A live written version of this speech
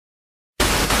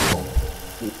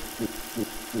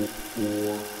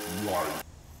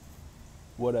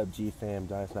What up, G fam?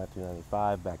 Giants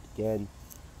 1995 back again.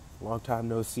 Long time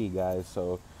no see, guys.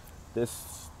 So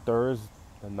this Thursday,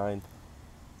 the 9th,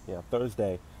 yeah,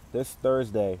 Thursday. This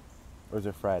Thursday, or is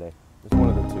it Friday? It's one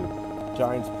of the two.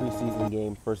 Giants preseason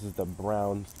game versus the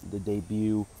Browns. The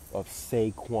debut of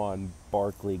Saquon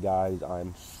Barkley, guys.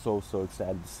 I'm so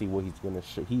excited to see what he's gonna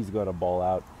he's gonna ball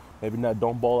out. Maybe not.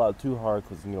 Don't ball out too hard,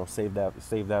 because save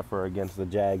that for against the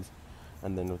Jags,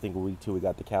 and then I think week 2 we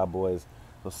got the Cowboys.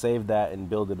 So save that and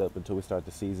build it up until we start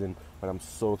the season. But I'm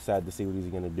so excited to see what he's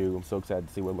going to do. I'm so excited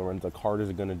to see what Lorenzo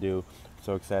Carter's going to do. I'm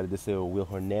so excited to see what Will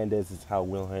Hernandez is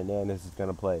going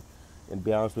to play. And to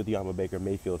be honest with you, I'm a Baker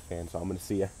Mayfield fan, so I'm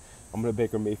a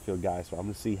Baker Mayfield guy, so I'm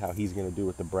going to see how he's going to do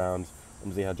with the Browns. I'm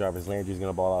going to see how Jarvis Landry's going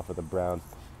to ball out for the Browns.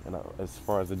 And as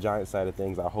far as the Giants side of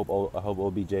things, I hope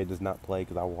OBJ does not play,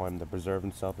 because I want him to preserve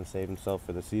himself and save himself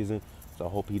for the season. So I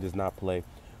hope he does not play.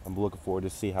 I'm looking forward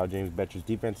to see how James Betcher's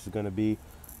defense is going to be.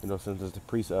 Since it's the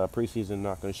preseason, I'm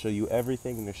not going to show you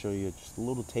everything. I'm going to show you just a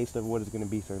little taste of what it's going to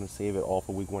be. So I'm going to save it all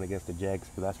for week 1 against the Jags,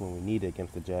 because that's when we need it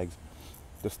against the Jags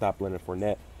to stop Leonard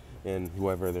Fournette and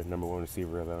whoever their number 1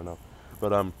 receiver is. I don't know.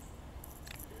 But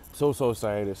so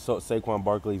excited. Saquon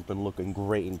Barkley's been looking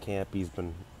great in camp. He's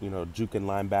been, juking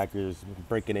linebackers,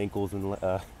 breaking ankles in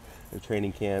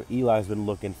training camp. Eli's been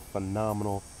looking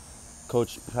phenomenal.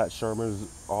 Coach Pat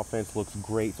Shermer's offense looks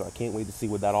great, so I can't wait to see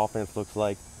what that offense looks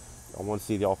like. I want to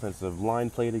see the offensive line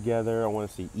play together. I want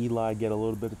to see Eli get a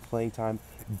little bit of playing time.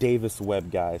 Davis Webb,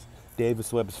 guys.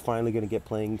 Davis Webb is finally going to get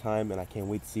playing time, and I can't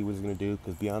wait to see what he's going to do,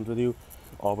 because, be honest with you,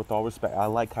 with all respect, I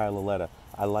like Kyle Lauletta.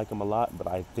 I like him a lot, but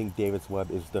I think Davis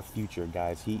Webb is the future,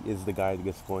 guys. He is the guy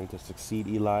that's going to succeed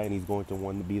Eli, and he's going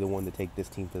to be the one to take this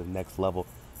team to the next level,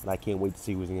 and I can't wait to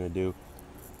see what he's going to do.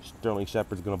 Sterling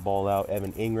Shepard's going to ball out.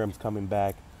 Evan Ingram's coming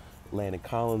back. Landon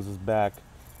Collins is back.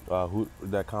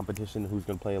 That competition, who's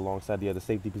going to play alongside the other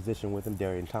safety position with him,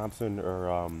 Darian Thompson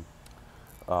or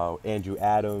Andrew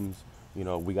Adams.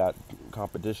 We got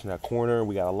competition at corner.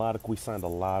 We signed a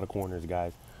lot of corners,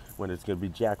 guys. When it's going to be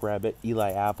Jack Rabbit,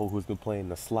 Eli Apple, who's going to play in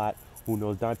the slot. Who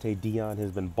knows? Dante Dion has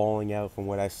been balling out from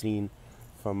what I've seen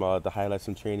from the highlights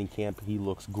from training camp. He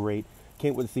looks great.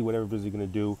 Can't wait to see what everybody's going to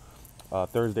do.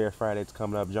 Thursday or Friday, it's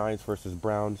coming up. Giants versus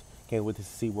Browns. Can't wait to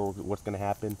see what's going to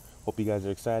happen. Hope you guys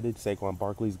are excited. Saquon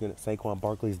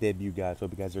Barkley's debut, guys.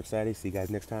 Hope you guys are excited. See you guys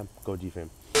next time. Go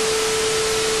G-Fam.